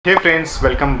Hey friends,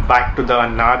 welcome back to the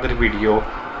another video.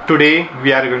 Today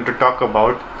we are going to talk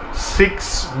about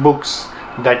 6 books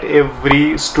that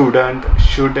every student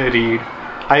should read.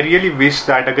 I really wish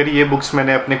that अगर ये books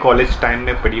मैंने अपने college time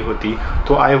में पढ़ी होती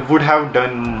तो I would have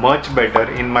done much better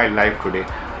in my life today.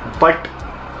 But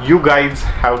you guys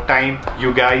have time,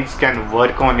 you guys can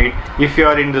work on it. If you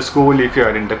are in the school, if you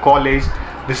are in the college,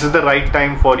 this is the right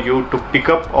time for you to pick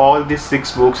up all these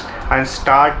 6 books and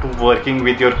start working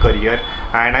with your career.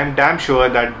 And I'm damn sure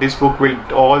that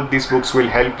all these books will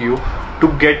help you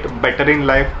to get better in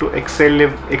life, to excel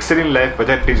in life,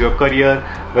 whether it is your career,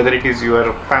 whether it is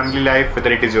your family life,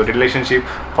 whether it is your relationship,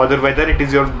 or whether it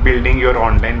is your building your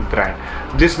online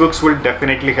brand. These books will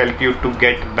definitely help you to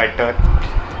get better.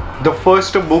 The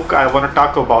first book I want to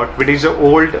talk about, which is an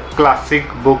old classic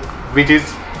book, which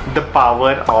is The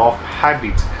Power of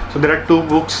Habits. So there are 2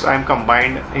 books I'm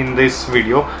combined in this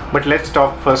video, but let's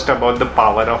talk first about The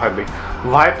Power of Habit.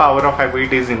 Why Power of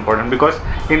Habit is important? Because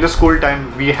in the school time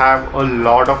we have a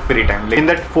lot of free time. Like in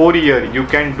that 4 year you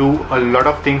can do a lot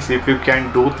of things if you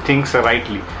can do things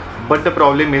rightly. But the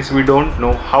problem is we don't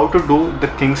know how to do the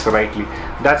things rightly.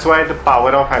 That's why the power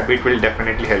of habit will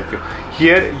definitely help you.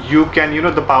 Here you can,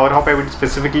 the power of habit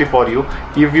specifically for you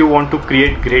if you want to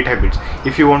create great habits,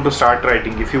 if you want to start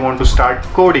writing, if you want to start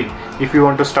coding, if you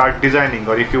want to start designing,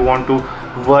 or if you want to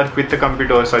work with the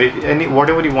computers, or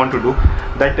whatever you want to do,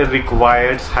 that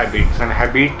requires habits, and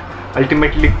habit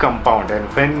ultimately compound, and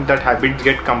when that habits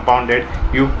get compounded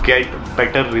you get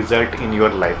better result in your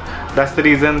life. That's the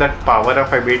reason that power of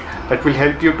habit that will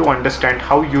help you to understand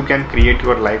how you can create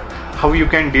your life, how you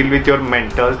can deal with your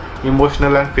mental,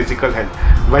 emotional and physical health.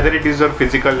 Whether it is your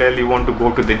physical health, you want to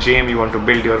go to the gym, you want to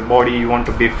build your body, you want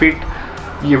to be fit,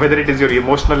 whether it is your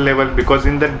emotional level, because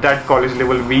in that college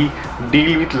level we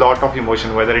deal with lot of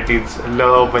emotion, whether it is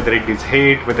love, whether it is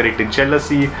hate, whether it is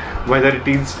jealousy, whether it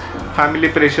is family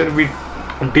pressure, we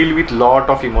deal with lot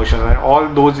of emotions, and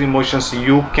all those emotions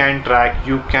you can track,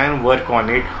 you can work on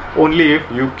it only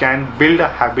if you can build a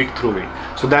habit through it.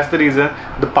 So that's the reason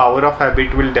the power of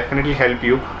habit will definitely help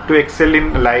you to excel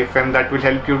in life, and that will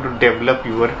help you to develop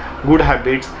your good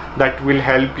habits that will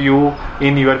help you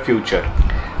in your future.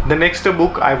 The next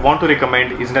book I want to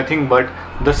recommend is nothing but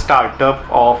The Startup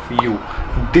of You.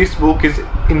 This book is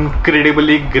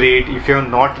incredibly great. If you have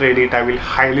not read it, I will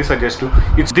highly suggest you.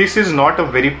 This is not a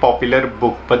very popular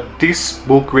book, but this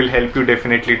book will help you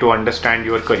definitely to understand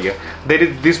your career.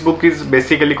 This book is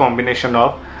basically combination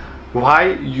of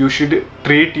why you should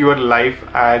treat your life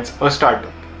as a startup,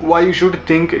 why you should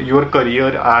think your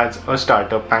career as a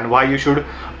startup, and why you should,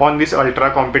 on this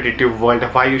ultra competitive world,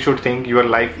 why you should think your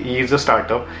life is a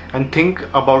startup, and think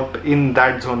about in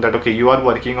that zone that okay, you are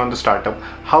working on the startup,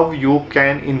 how you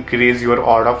can increase your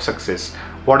odds of success,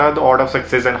 what are the odds of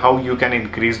success and how you can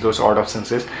increase those odds of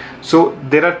success. So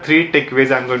there are 3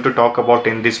 takeaways I'm going to talk about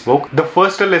in this book. The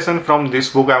first lesson from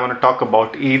this book I want to talk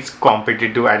about is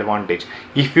competitive advantage.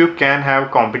 If you can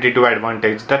have competitive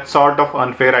advantage, that sort of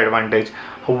unfair advantage,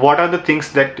 what are the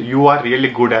things that you are really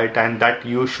good at and that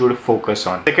you should focus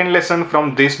on. Second lesson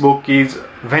from this book is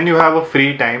when you have a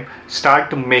free time,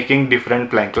 start making different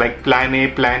plans, like plan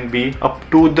A, plan B, up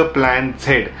to the plan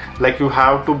Z. Like you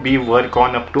have to work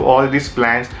on up to all these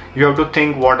plans. You have to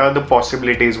think what are the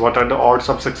possibilities, what are the odds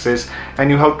of success, and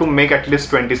you have to make at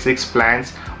least 26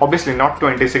 plans. Obviously not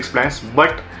 26 plans,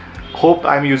 but hope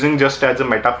I'm using just as a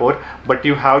metaphor, but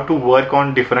you have to work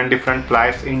on different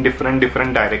plans in different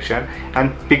direction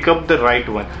and pick up the right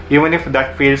one. Even if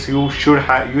that fails, you should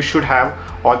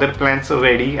have other plans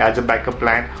ready as a backup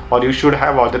plan, or you should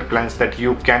have other plans that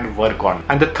you can work on.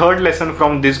 And the third lesson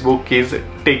from this book is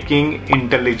taking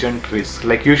intelligent risks.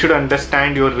 Like you should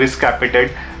understand your risk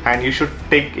appetite, and you should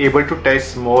able to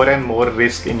test more and more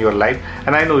risk in your life.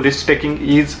 And I know risk taking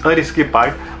is a risky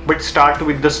part, but start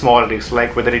with the small risks,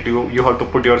 like whether you have to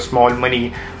put your small money,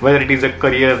 whether it is a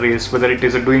career risk, whether it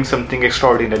is doing something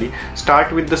extraordinary.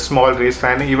 Start with the small risks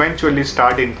and eventually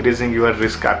start increasing your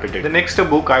risk appetite. The next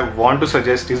book I want to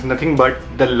suggest is nothing but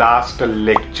The Last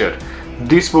Lecture.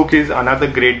 This book is another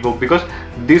great book because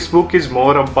this book is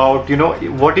more about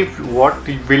what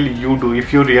will you do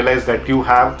if you realize that you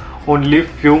have only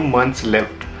few months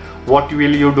left. What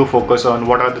will you do, focus on,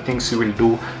 what are the things you will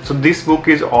do. So this book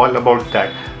is all about that,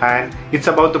 and it's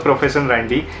about the Professor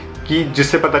Randy कि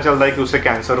जिससे पता चलता है कि उसे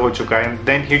cancer हो चुका है, and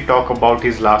then he talk about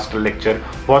his last lecture,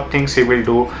 what things he will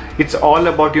do. It's all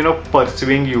about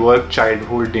pursuing your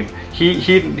childhood dream.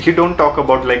 He don't talk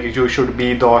about like you should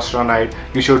be the astronaut,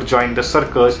 you should join the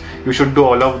circus, you should do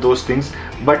all of those things,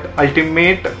 but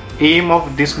ultimate aim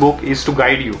of this book is to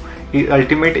guide you. The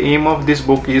ultimate aim of this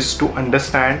book is to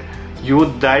understand you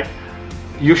that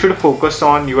you should focus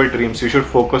on your dreams. You should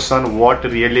focus on what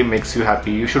really makes you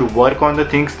happy. You should work on the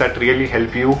things that really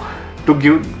help you to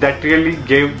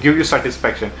give you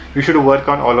satisfaction. You should work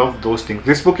on all of those things.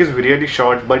 This book is really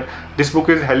short, but this book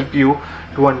will help you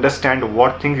to understand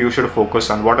what things you should focus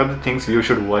on, what are the things you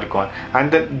should work on.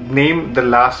 And the name, the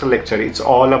last lecture, it's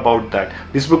all about that.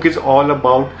 This book is all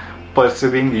about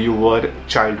pursuing your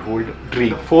childhood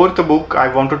dream. Fourth book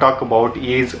I want to talk about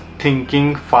is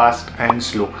Thinking Fast and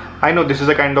Slow. I know this is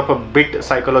a kind of a bit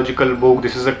psychological book.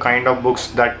 This is a kind of books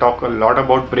that talk a lot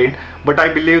about brain, but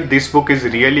I believe this book is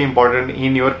really important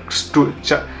in your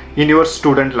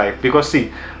student life, because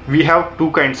see, we have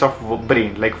two kinds of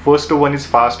brain. Like first one is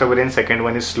fast brain, second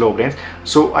one is slow brains.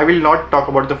 So I will not talk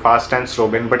about the fast and slow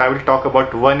brain, but I will talk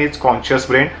about one is conscious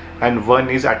brain and one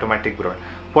is automatic brain.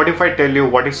 What if I tell you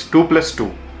what is 2 plus 2?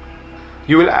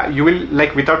 You will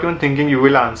like, without even thinking, you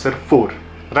will answer 4,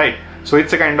 right? So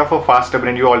it's a kind of a faster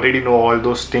brain. You already know all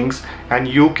those things and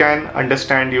you can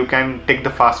understand, you can take the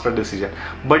faster decision.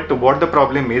 But what the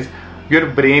problem is, your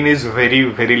brain is very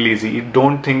lazy. It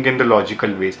don't think in the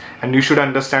logical ways, and you should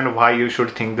understand why you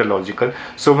should think the logical.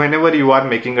 So whenever you are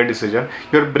making a decision,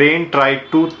 your brain try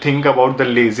to think about the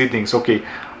lazy things. Okay,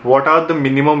 what are the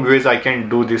minimum ways I can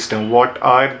do this stuff? What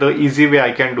are the easy way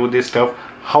I can do this stuff?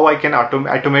 How I can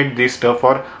automate this stuff,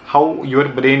 or how your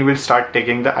brain will start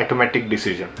taking the automatic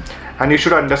decision. And you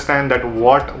should understand that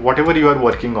whatever you are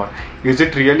working on, is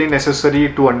it really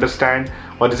necessary to understand,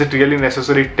 or is it really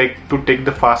necessary to take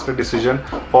the faster decision,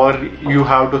 or you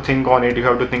have to think on it, you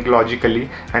have to think logically,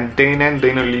 and then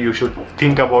only you should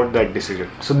think about that decision.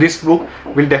 So this book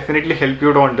will definitely help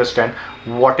you to understand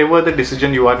whatever the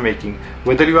decision you are making,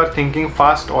 whether you are thinking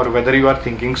fast or whether you are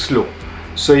thinking slow.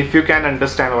 So if you can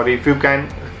understand, or if you can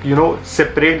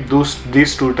separate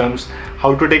these two terms,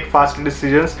 how to take fast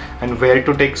decisions and where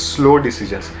to take slow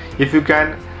decisions, if you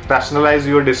can rationalize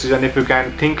your decision, if you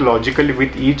can think logically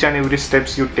with each and every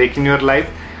steps you take in your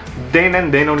life, then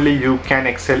only you can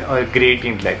excel or great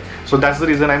in life. So that's the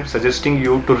reason I'm suggesting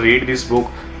you to read this book,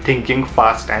 Thinking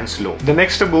Fast and Slow. The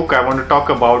next book I want to talk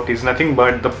about is nothing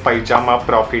but The Pajama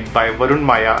Profit by Varun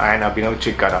Maya and Abhinav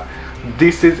Chikara.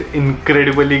 This is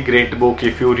incredibly great book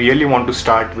if you really want to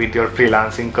start with your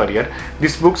freelancing career.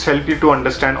 These books help you to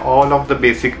understand all of the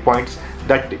basic points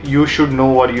that you should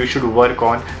know or you should work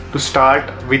on to start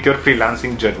with your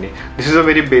freelancing journey. This is a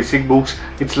very basic books.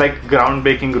 It's like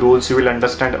groundbreaking rules. You will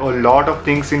understand a lot of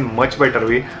things in much better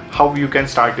way how you can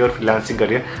start your freelancing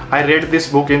career. I read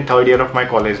this book in third year of my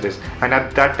college days, and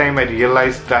at that time I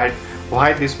realized that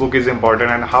why this book is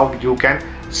important and how you can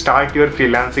start your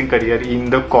freelancing career in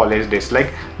the college days.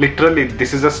 Like literally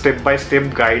this is a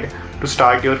step-by-step guide to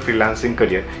start your freelancing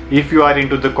career. If you are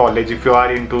into the college, if you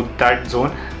are into that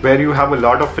zone where you have a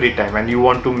lot of free time and you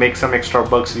want to make some extra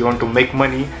bucks, you want to make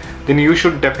money, then you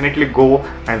should definitely go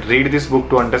and read this book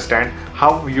to understand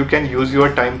how you can use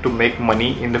your time to make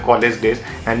money in the college days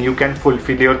and you can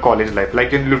fulfill your college life.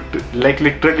 Like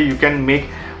literally you can make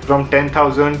from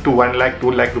 10,000 to 1 lakh,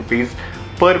 2 lakh rupees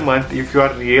per month if you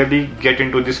are really get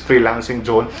into this freelancing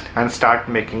zone and start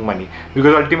making money,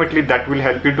 because ultimately that will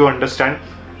help you to understand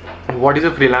what is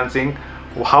a freelancing,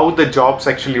 how the jobs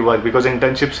actually work, because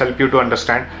internships help you to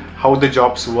understand how the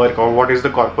jobs work or what is the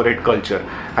corporate culture,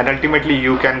 and ultimately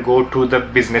you can go to the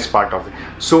business part of it.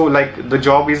 So like the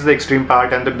job is the extreme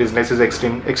part and the business is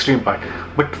extreme part,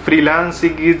 but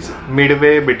freelancing is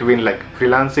midway between. Like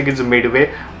freelancing is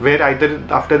midway where either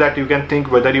after that you can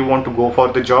think whether you want to go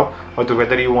for the job or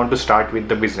whether you want to start with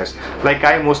the business. Like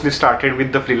I mostly started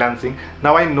with the freelancing.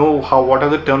 Now I know what are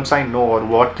the terms I know or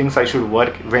what things I should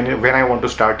work when I want to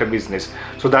start a business.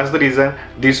 So that's the reason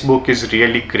this book is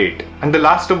really great. And the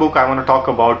last book I want to talk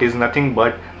about is nothing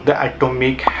but The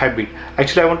Atomic Habit.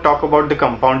 Actually I want to talk about the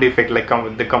compound effect, like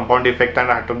the compound effect and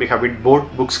Atomic Habit,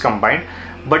 both books combined,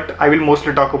 but I will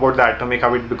mostly talk about the Atomic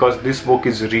Habit because this book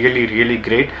is really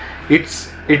great.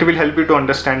 It will help you to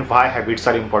understand why habits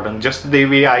are important. Just the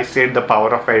way I said the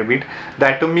power of habit,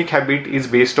 the Atomic Habit is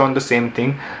based on the same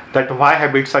thing, that why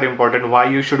habits are important, why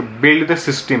you should build the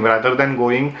system rather than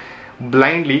going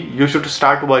blindly. You should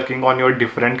start working on your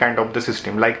different kind of the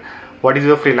system, like what is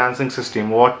your freelancing system,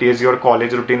 what is your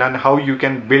college routine, and how you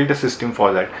can build a system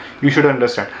for that. You should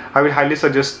understand. I will highly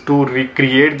suggest to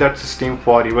recreate that system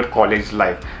for your college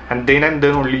life, and then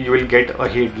only you will get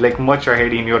ahead, like much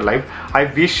ahead in your life. I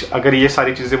wish अगर ये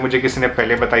सारी चीजें मुझे किसी ने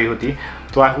पहले बताई होती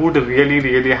तो I would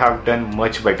really have done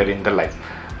much better in the life.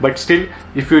 But still,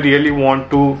 if you really want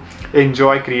to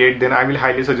enjoy, create, then I will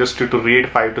highly suggest you to read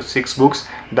 5 to 6 books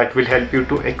that will help you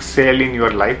to excel in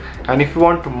your life. And if you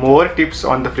want more tips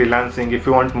on the freelancing, if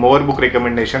you want more book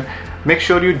recommendation, make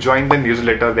sure you join the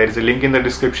newsletter. There is a link in the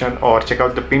description, or check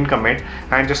out the pinned comment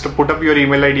and just put up your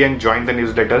email ID and join the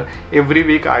newsletter. Every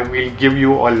week I will give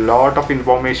you a lot of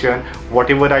information,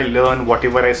 whatever I learn,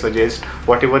 whatever I suggest,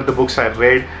 whatever the books I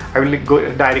read, I will go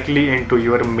directly into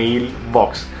your mail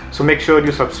box. So make sure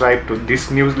you subscribe to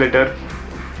this newsletter.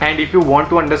 And if you want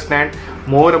to understand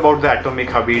more about the Atomic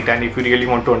Habit, and if you really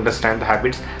want to understand the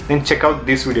habits, then check out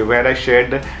this video where I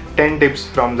shared the 10 tips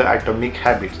from the Atomic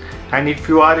Habits. And if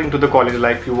you are into the college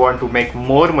life, you want to make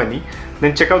more money,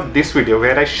 then check out this video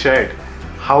where I shared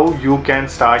how you can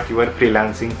start your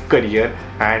freelancing career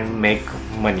and make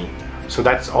money. So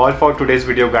that's all for today's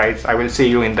video, guys. I will see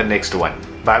you in the next one.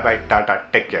 Bye bye, tata,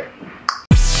 take care.